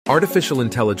Artificial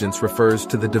intelligence refers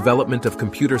to the development of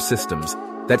computer systems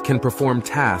that can perform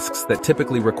tasks that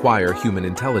typically require human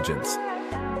intelligence.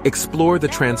 Explore the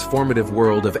transformative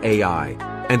world of AI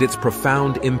and its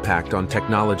profound impact on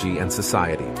technology and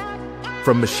society.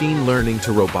 From machine learning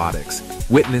to robotics,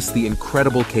 witness the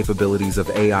incredible capabilities of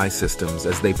AI systems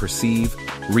as they perceive,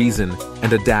 reason,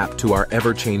 and adapt to our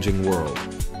ever-changing world.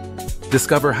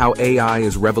 Discover how AI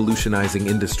is revolutionizing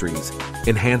industries,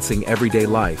 enhancing everyday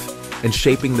life, and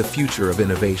shaping the future of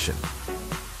innovation.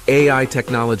 AI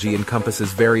technology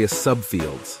encompasses various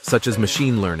subfields such as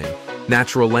machine learning,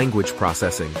 natural language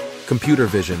processing, computer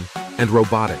vision, and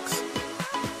robotics.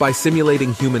 By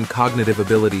simulating human cognitive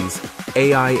abilities,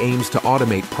 AI aims to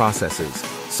automate processes,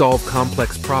 solve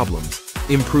complex problems,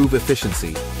 improve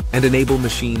efficiency, and enable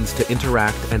machines to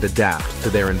interact and adapt to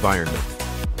their environment.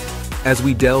 As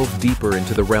we delve deeper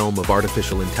into the realm of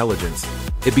artificial intelligence,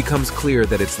 it becomes clear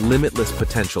that its limitless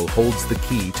potential holds the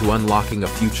key to unlocking a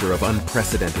future of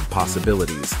unprecedented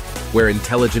possibilities, where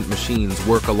intelligent machines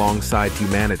work alongside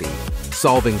humanity,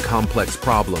 solving complex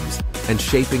problems and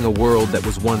shaping a world that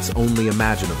was once only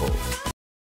imaginable.